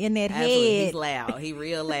really in that Absolutely. head. He's loud. He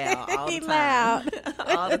real loud all the He time. loud.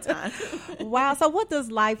 All the time. Wow. So what does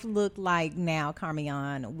life look like now,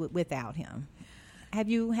 Carmion, without him? Have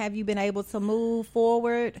you been able to move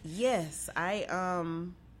forward? Yes, I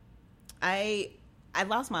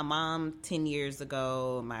lost my mom 10 years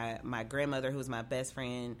ago. My grandmother, who was my best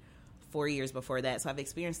friend, 4 years before that. So I've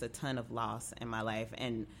experienced a ton of loss in my life,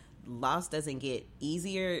 and loss doesn't get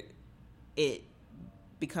easier. It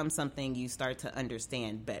becomes something you start to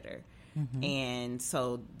understand better. Mm-hmm. And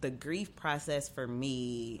so the grief process for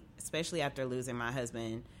me, especially after losing my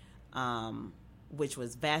husband, which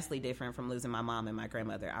was vastly different from losing my mom and my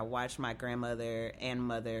grandmother. I watched my grandmother and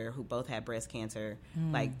mother, who both had breast cancer,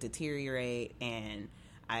 like deteriorate. And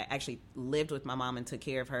I actually lived with my mom and took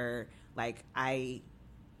care of her. Like I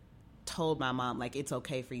told my mom, like, it's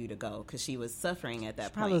okay for you to go, because she was suffering at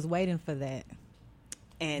that point. I was waiting for that.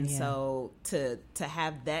 And so to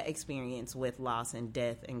have that experience with loss and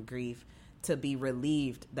death and grief, to be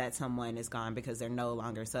relieved that someone is gone because they're no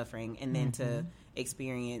longer suffering, and then to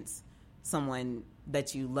experience someone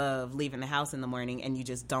that you love leaving the house in the morning and you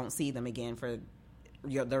just don't see them again for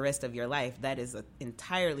the rest of your life, that is an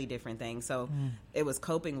entirely different thing. So it was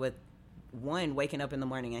coping with, one, waking up in the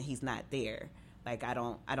morning and he's not there. Like, I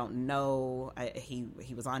don't know. He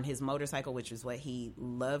was on his motorcycle, which is what he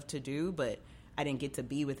loved to do, but I didn't get to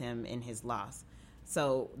be with him in his loss.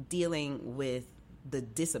 So dealing with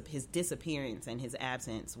his disappearance and his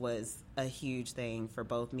absence was a huge thing for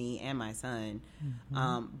both me and my son.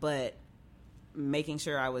 But making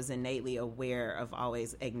sure I was innately aware of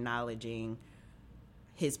always acknowledging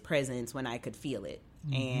his presence when I could feel it,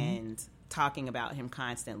 and talking about him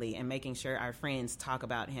constantly, and making sure our friends talk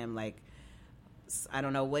about him. Like, I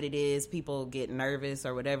don't know what it is. People get nervous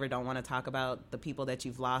or whatever, don't want to talk about the people that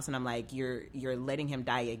you've lost. And I'm like, you're letting him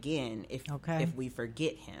die again if we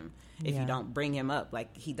forget him, if you don't bring him up.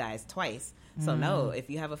 Like, he dies twice. So no, if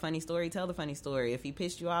you have a funny story, tell the funny story. If he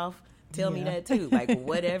pissed you off, tell me that too. Like,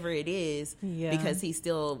 whatever it is, because he's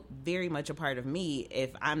still very much a part of me. If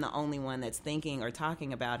I'm the only one that's thinking or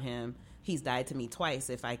talking about him, he's died to me twice.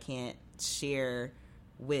 If I can't share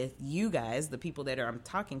with you guys, the people that I'm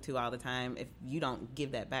talking to all the time, if you don't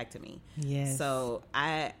give that back to me. Yes. So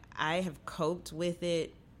I have coped with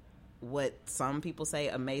it. What some people say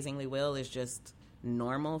amazingly well is just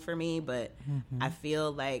normal for me, but I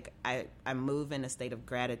feel like I move in a state of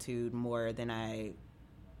gratitude more than I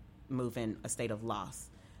move in a state of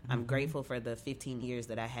loss. I'm grateful for the 15 years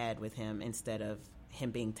that I had with him instead of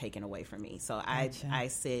him being taken away from me. So I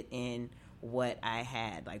sit in what I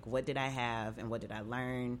had, like, what did I have and what did I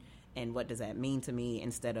learn and what does that mean to me,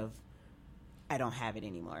 instead of I don't have it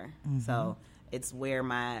anymore. So it's where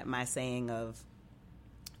my saying of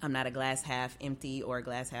I'm not a glass half empty or a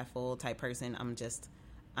glass half full type person.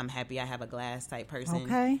 I'm happy I have a glass type person.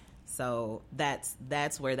 Okay. So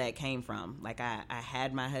that's where that came from. Like, I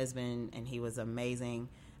had my husband and he was amazing.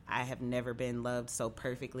 I have never been loved so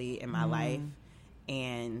perfectly in my life.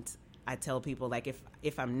 And I tell people, like,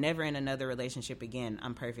 if I'm never in another relationship again,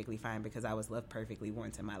 I'm perfectly fine, because I was loved perfectly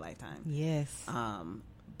once in my lifetime. Yes.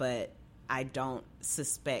 But I don't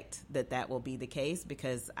suspect that will be the case,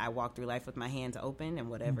 because I walk through life with my hands open, and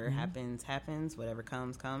whatever happens, happens. Whatever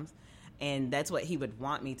comes, comes. And that's what he would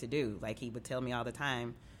want me to do. Like, he would tell me all the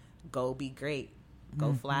time, go be great.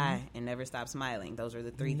 go fly, and never stop smiling. Those are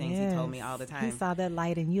the 3 things he told me all the time. He saw that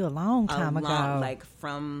light in you a long time ago. Like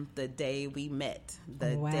from the day we met.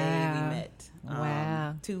 Day we met.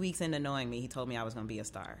 Wow. 2 weeks into knowing me, he told me I was going to be a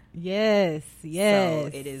star. Yes. So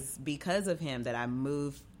it is because of him that I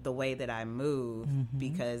move the way that I move,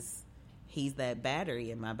 because he's that battery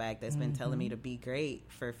in my back that's been telling me to be great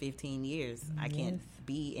for 15 years. I can't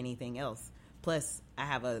be anything else. Plus, I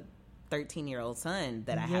have a 13-year-old son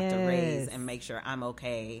that I have to raise and make sure I'm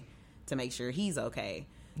okay to make sure he's okay.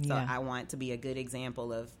 So I want to be a good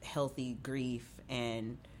example of healthy grief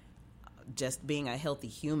and just being a healthy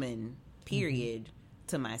human, period,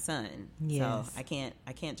 to my son. So I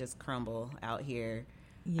can't just crumble out here.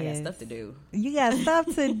 I got stuff to do. You got stuff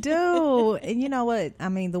to do. And you know what? I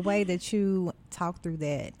mean, the way that you talk through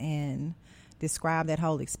that and describe that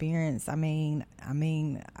whole experience, I mean,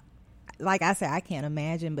 like I said, I can't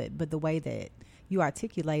imagine, but the way that you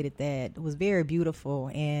articulated that was very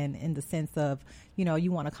beautiful, and in the sense of, you know,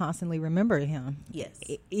 you want to constantly remember him. Yes.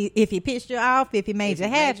 If he pissed you off, if he made you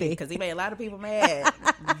happy. Because he made a lot of people mad.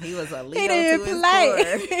 He was a Leo to his core.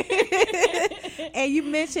 And you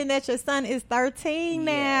mentioned that your son is 13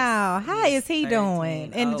 now. How is he 13.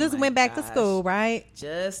 Doing? And just went back to school, right?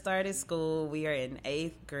 Just started school. We are in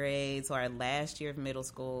 8th grade, so our last year of middle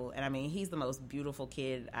school. And I mean, he's the most beautiful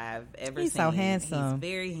kid I've ever seen. He's so handsome. He's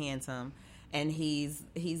very handsome. And he's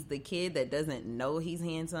the kid that doesn't know he's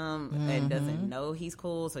handsome and doesn't know he's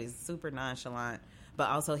cool, so he's super nonchalant. But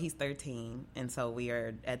also, he's 13, and so we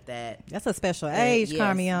are at that. That's a special age,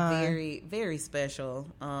 Carmion. Very, very special.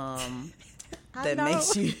 That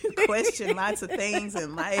makes you question lots of things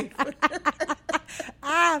in life.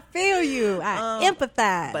 I feel you. I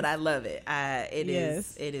empathize. But I love it. It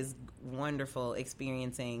is wonderful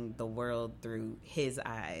experiencing the world through his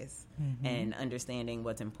eyes and understanding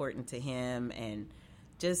what's important to him, and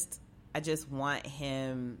I just want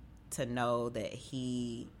him to know that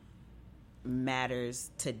he matters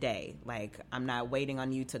today. Like, I'm not waiting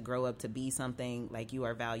on you to grow up to be something. Like, you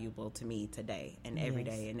are valuable to me today and every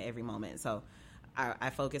day and every moment. So I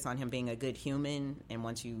focus on him being a good human, and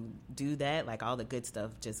once you do that, like, all the good stuff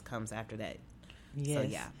just comes after that. Yes. So,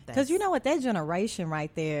 yeah. Because you know what? That generation right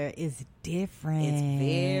there is different. It's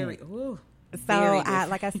very... Ooh, so,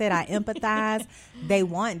 like I said, I empathize. They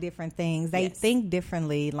want different things. They think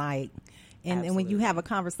differently, like... And when you have a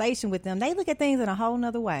conversation with them, they look at things in a whole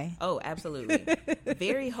nother way. Oh, absolutely.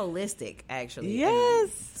 Very holistic, actually. Yes.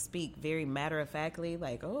 And speak very matter-of-factly,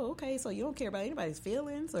 like, oh, okay, so you don't care about anybody's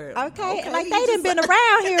feelings? Or okay, like they done been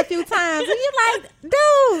around here a few times. And you're like,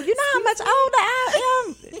 dude, you know how much older I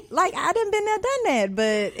am? Like, I done been there, done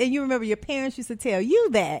that. And you remember your parents used to tell you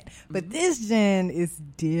that. But this gen is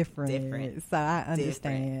different. So I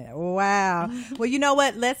understand. Wow. Well, you know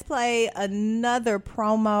what? Let's play another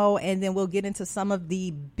promo, and then we'll get into some of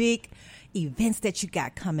the big events that you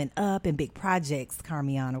got coming up and big projects,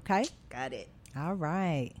 Carmion, okay? Got it. All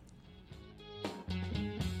right.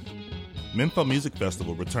 Mempho Music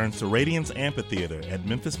Festival returns to Radiance Amphitheater at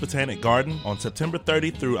Memphis Botanic Garden on September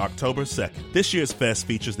 30th through October 2nd. This year's fest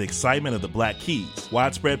features the excitement of the Black Keys,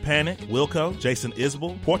 Widespread Panic, Wilco, Jason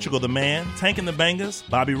Isbell, Portugal the Man, Tank and the Bangers,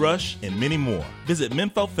 Bobby Rush, and many more. Visit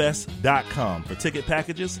memphofest.com for ticket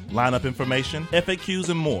packages, lineup information, FAQs,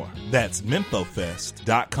 and more. That's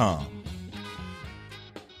memphofest.com.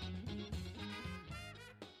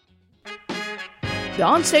 The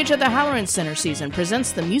Onstage at the Halloran Center season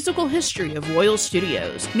presents the musical history of Royal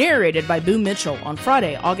Studios, narrated by Boo Mitchell on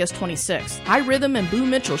Friday, August 26th. High Rhythm and Boo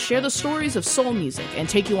Mitchell share the stories of soul music and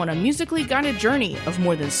take you on a musically guided journey of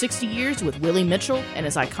more than 60 years with Willie Mitchell and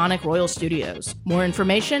his iconic Royal Studios. More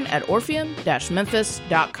information at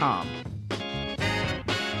orpheum-memphis.com.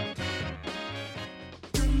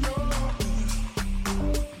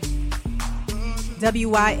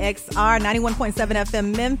 WYXR 91.7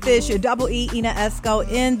 FM Memphis, your Double E Ina Esco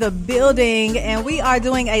in the building. And we are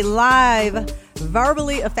doing a live,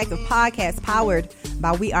 verbally effective podcast powered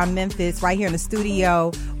by We Are Memphis right here in the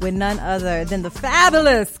studio with none other than the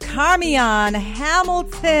fabulous Carmion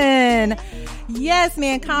Hamilton. Yes, me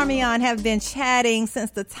and Carmion have been chatting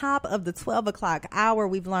since the top of the 12 o'clock hour.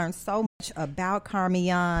 We've learned so much about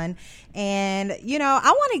Carmion. And, you know,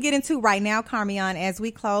 I want to get into right now, Carmion, as we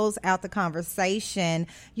close out the conversation,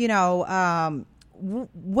 you know,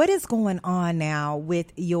 what is going on now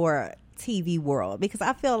with your TV world? Because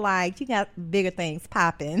I feel like you got bigger things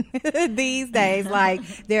popping these days.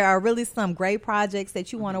 Like, there are really some great projects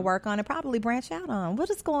that you want to work on and probably branch out on.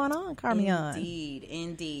 What is going on, Carmion?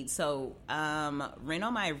 Indeed. So, Rent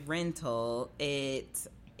on My Rental, it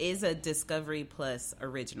is a Discovery Plus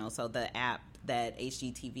original. So the app that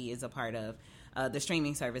HGTV is a part of, the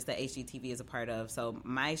streaming service that HGTV is a part of. So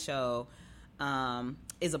my show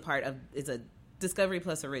is a Discovery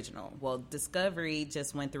Plus original. Well, Discovery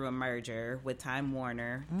just went through a merger with Time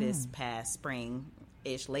Warner this past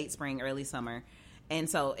spring-ish, late spring, early summer. And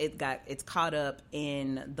so it's caught up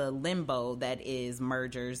in the limbo that is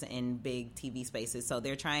mergers in big TV spaces. So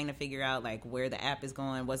they're trying to figure out like where the app is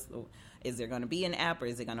going. Is there going to be an app, or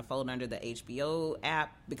is it going to fold under the HBO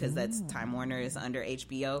app, because that's Time Warner is under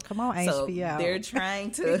HBO. Come on, so HBO. They're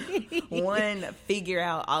trying to figure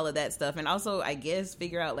out all of that stuff, and also I guess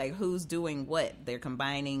figure out like who's doing what. They're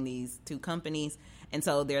combining these two companies. And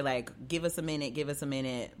so they're like, give us a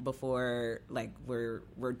minute before, like, we're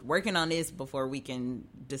working on this before we can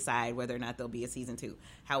decide whether or not there'll be a season 2.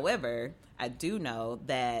 However, I do know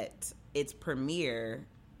that its premiere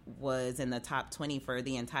was in the top 20 for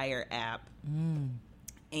the entire app. And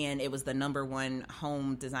it was the #1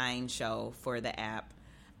 home design show for the app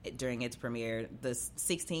during its premiere. The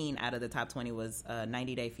 16 out of the top 20 was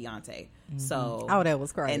 90 Day Fiance. So that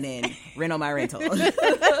was great. And then Reno My Rental.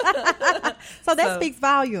 So that speaks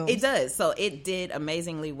volumes. It does. So it did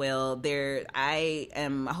amazingly well. I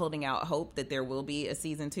am holding out hope that there will be a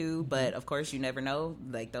season 2, but of course you never know.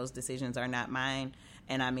 Like, those decisions are not mine.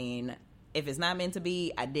 And I mean, if it's not meant to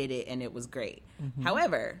be, I did it and it was great.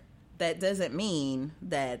 However, that doesn't mean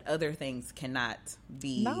that other things cannot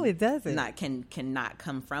be. No, it doesn't. Cannot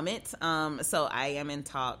come from it. So I am in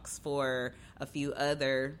talks for a few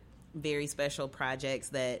other very special projects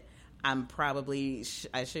that I'm probably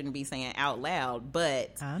I shouldn't be saying out loud,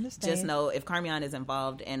 but I understand. Just know if Carmion is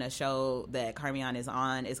involved in a show that Carmion is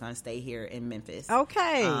on, it's going to stay here in Memphis.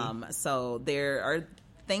 Okay. So there are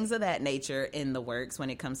things of that nature in the works when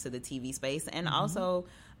it comes to the TV space, and also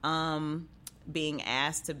being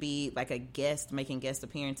asked to be like a guest, making guest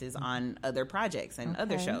appearances on other projects and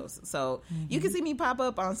other shows. So you can see me pop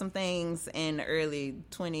up on some things in early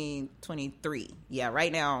 2023. Yeah,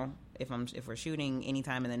 right now, if we're shooting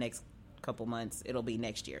anytime in the next couple months, it'll be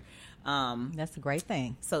next year. That's a great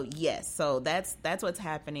thing. So yes, so that's what's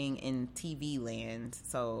happening in TV land.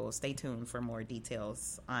 So stay tuned for more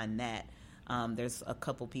details on that. There's a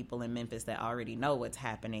couple people in Memphis that already know what's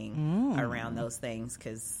happening around those things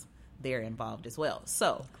because they're involved as well.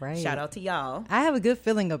 So great. Shout out to y'all. I have a good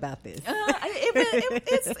feeling about this.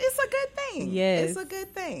 It's a good thing. Yes. It's a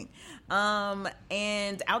good thing.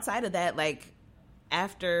 And outside of that, like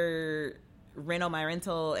after Reno My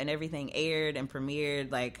Rental and everything aired and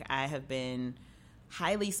premiered, like I have been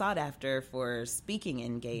highly sought after for speaking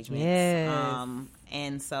engagements. Yes.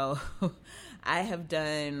 And so I have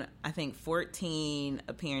done, I think, 14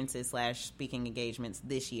 appearances / speaking engagements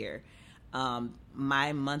this year.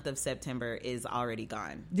 My month of September is already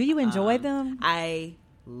gone. Do you enjoy them?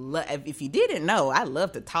 If you didn't know, I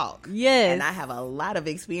love to talk. Yes. And I have a lot of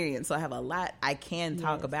experience, so I have a lot I can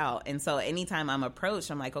talk about. And so anytime I'm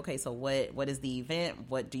approached, I'm like, okay, so what is the event?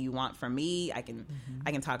 What do you want from me? I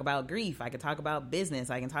can talk about grief. I can talk about business.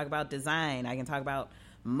 I can talk about design. I can talk about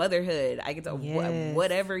motherhood. I can talk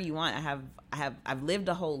whatever you want. I've lived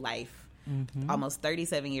a whole life. Almost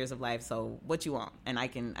 37 years of life. So what you want, and I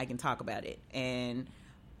can talk about it. And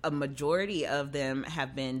a majority of them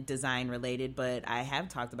have been design related, but I have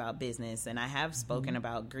talked about business and I have spoken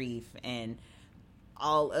about grief and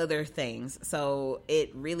all other things. So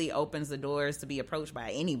it really opens the doors to be approached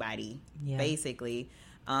by anybody, basically.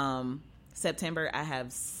 September, I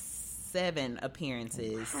have 7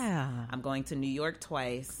 apperences. Wow. I'm going to New York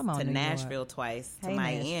twice, to Nashville twice, to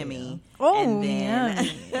Miami. Oh, and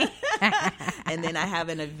then and then I have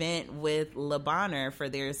an event with Le Bonheur for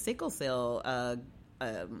their sickle cell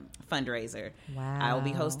fundraiser. Wow. I will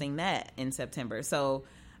be hosting that in September. So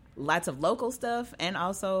lots of local stuff and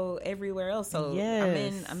also everywhere else. So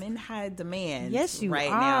I'm in high demand. Yes, you right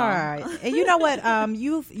are. now. And you know what?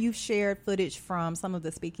 You've shared footage from some of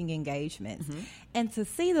the speaking engagements, and to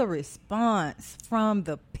see the response from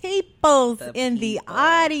the people in the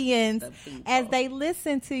audience as they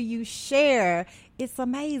listen to you share, it's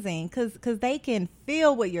amazing because they can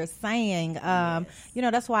feel what you're saying. You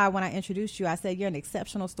know, that's why when I introduced you, I said you're an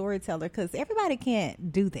exceptional storyteller because everybody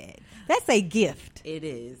can't do that. That's a gift. It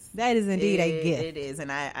is. That is indeed a gift. It is.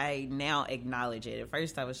 And I now acknowledge it. At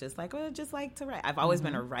first I was just like, well, just like to write. I've always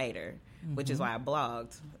been a writer, which is why I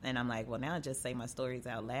blogged. And I'm like, well, now I just say my stories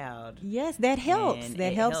out loud. Yes, that helps. And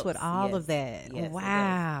that helps with all of that. Yes,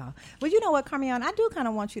 wow. Well, you know what, Carmion, I do kind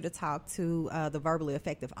of want you to talk to the verbally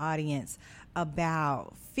effective audience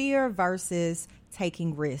about fear versus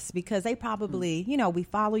taking risks, because they probably, you know, we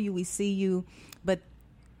follow you, we see you, but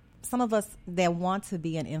some of us that want to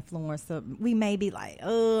be an influencer, we may be like,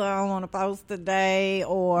 oh, I don't want to post today,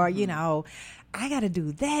 or, you know, I got to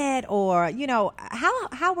do that, or, you know,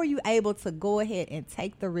 how were you able to go ahead and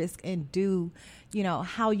take the risk and do, you know,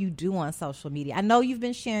 how you do on social media? I know you've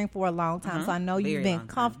been sharing for a long time, so I know you've been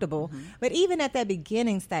comfortable. But even at that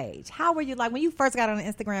beginning stage, how were you, like, when you first got on the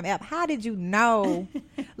Instagram app, how did you know,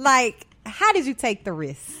 like, how did you take the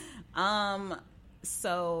risk?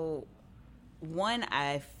 So one,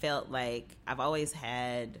 I felt like I've always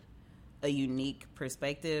had a unique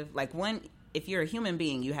perspective. Like, one, if you're a human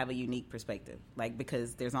being, you have a unique perspective, like,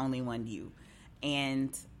 because there's only one you.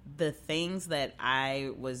 And the things that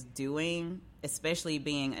I was doing, especially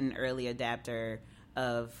being an early adapter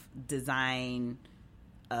of design,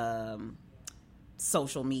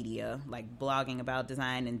 social media, like blogging about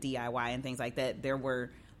design and DIY and things like that, there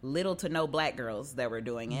were little to no black girls that were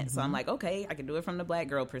doing it. So I'm like, okay, I can do it from the black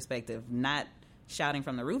girl perspective, not shouting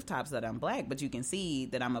from the rooftops that I'm black, but you can see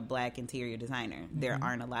that I'm a black interior designer. There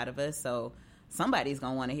aren't a lot of us, so somebody's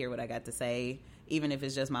going to want to hear what I got to say, even if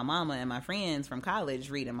it's just my mama and my friends from college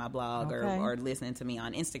reading my blog or listening to me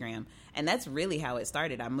on Instagram. And that's really how it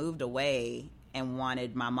started. I moved away and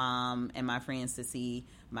wanted my mom and my friends to see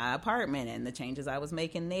my apartment and the changes I was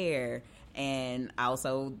making there. And I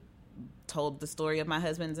also told the story of my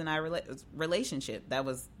husband's and I relationship. That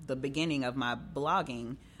was the beginning of my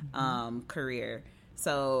blogging career.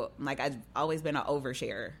 So, like, I've always been an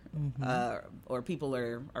oversharer, or people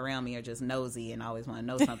are around me are just nosy and always want to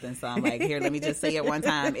know something. So I'm like, here, let me just say it one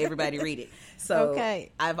time. Everybody read it. So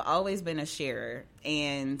I've always been a sharer.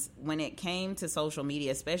 And when it came to social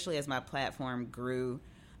media, especially as my platform grew,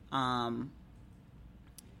 I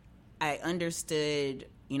understood,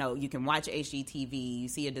 you know, you can watch HGTV, you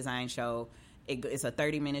see a design show, it's a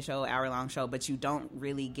 30-minute show, hour-long show, but you don't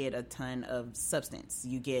really get a ton of substance.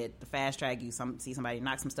 You get the fast track, you see somebody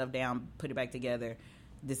knock some stuff down, put it back together,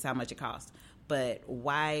 this is how much it costs. But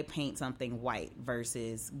why paint something white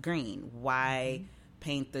versus green? Why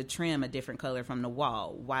paint the trim a different color from the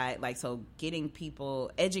wall? Why, like, so getting people,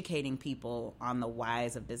 educating people on the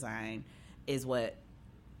whys of design is what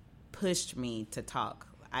pushed me to talk.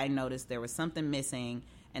 I noticed there was something missing,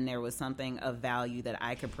 and there was something of value that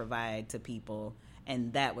I could provide to people,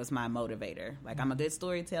 and that was my motivator. Like, I'm a good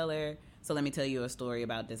storyteller, so let me tell you a story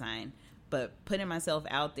about design. But putting myself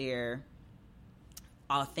out there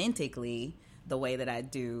authentically the way that I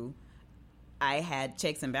do, I had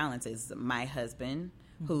checks and balances. My husband,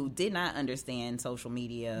 who did not understand social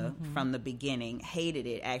media from the beginning, hated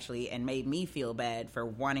it, actually, and made me feel bad for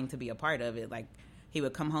wanting to be a part of it. Like, he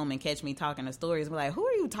would come home and catch me talking to stories and be like, who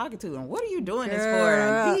are you talking to and what are you doing this for?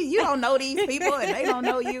 And you don't know these people and they don't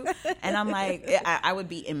know you. And I'm like, I would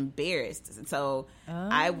be embarrassed. So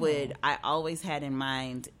I always had in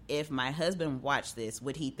mind, if my husband watched this,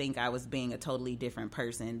 would he think I was being a totally different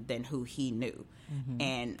person than who he knew?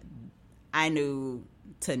 And I knew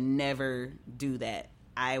to never do that.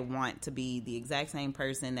 I want to be the exact same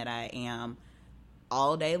person that I am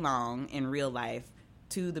all day long in real life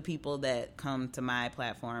to the people that come to my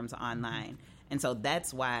platforms online. And so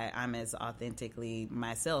that's why I'm as authentically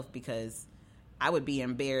myself, because I would be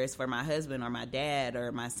embarrassed for my husband or my dad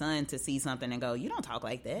or my son to see something and go, you don't talk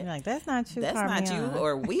like that. You're like, that's not you. That's not you.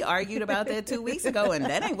 Or we argued about that 2 weeks ago and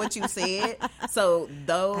that ain't what you said. So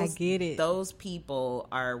I get it. Those people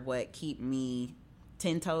are what keep me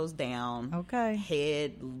 10 toes down,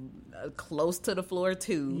 head close to the floor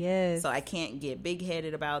too. Yes. So I can't get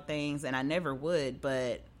big-headed about things, and I never would,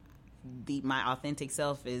 but my authentic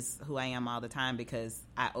self is who I am all the time, because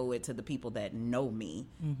I owe it to the people that know me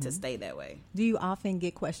to stay that way. Do you often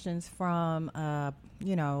get questions from,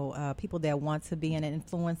 people that want to be an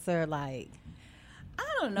influencer, like, I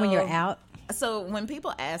don't know, when you're out? So when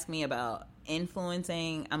people ask me about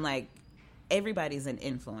influencing, I'm like, everybody's an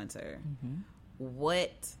influencer. What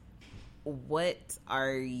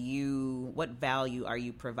value are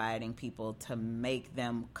you providing people to make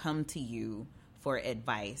them come to you for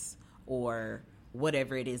advice or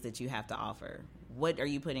whatever it is that you have to offer? What are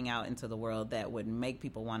you putting out into the world that would make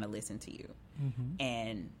people want to listen to you?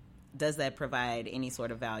 And does that provide any sort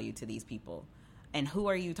of value to these people? And who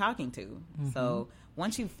are you talking to? So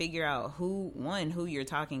once you figure out who you're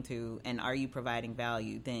talking to and are you providing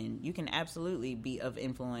value, then you can absolutely be of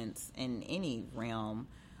influence in any realm.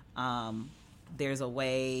 There's a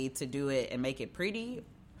way to do it and make it pretty.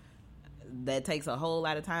 That takes a whole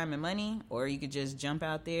lot of time and money, or you could just jump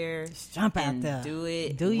out there and do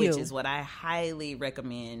it, which is what I highly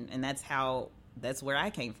recommend. And that's where I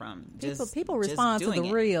came from. People respond to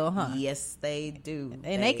the real, huh? Yes, they do.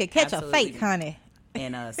 And they could catch a fake, honey.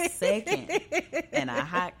 in a second. And a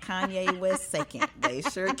hot Kanye West second. They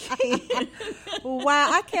sure can.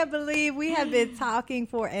 Wow, I can't believe we have been talking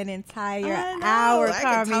for an entire hour, I could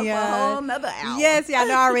talk for a Carmion. whole nother hour. Yes, y'all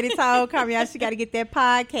know I already told Carmion she got to get that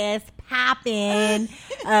podcast popping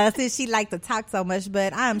since she liked to talk so much.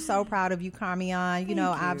 But I am so proud of you, Carmion. You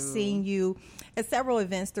know, I've seen you at several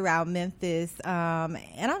events throughout Memphis, and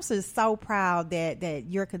I'm just so proud that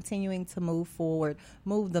you're continuing to move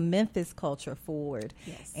the Memphis culture forward.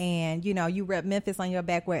 Yes. And, you know, you rep Memphis on your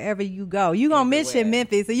back wherever you go. You're going to mention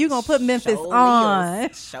Memphis, and you're going to put Memphis on.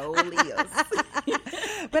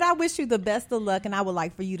 But I wish you the best of luck, and I would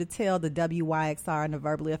like for you to tell the WYXR and the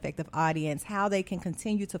Verbally Effective audience how they can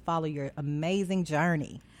continue to follow your amazing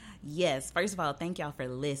journey. Yes. First of all, thank y'all for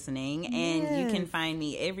listening. And you can find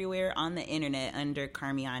me everywhere on the internet under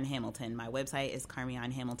Carmion Hamilton. My website is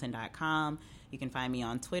carmionhamilton.com. You can find me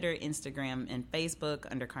on Twitter, Instagram, and Facebook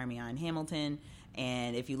under Carmion Hamilton.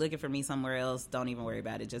 And if you're looking for me somewhere else, don't even worry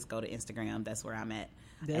about it. Just go to Instagram. That's where I'm at.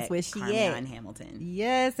 That's where she Carmion at. Hamilton.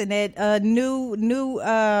 Yes, and that new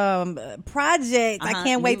project. I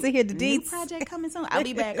can't wait to hear the New deets. project coming soon. I'll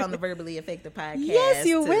be back on the Verbally Effective podcast. Yes,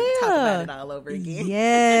 you to will. talk about it all over again.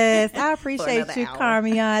 Yes, I appreciate another you, hour.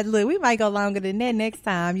 Carmion. Look, we might go longer than that next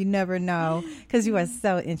time. You never know, because you are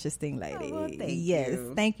so interesting, lady. Oh, thank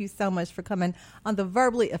you. Thank you so much for coming on the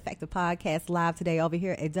Verbally Effective podcast live today over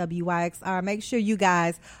here at WYXR. Make sure you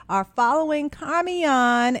guys are following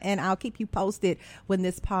Carmion, and I'll keep you posted when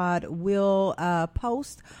this pod will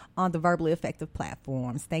post on the Verbally Effective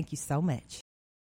platforms. Thank you so much.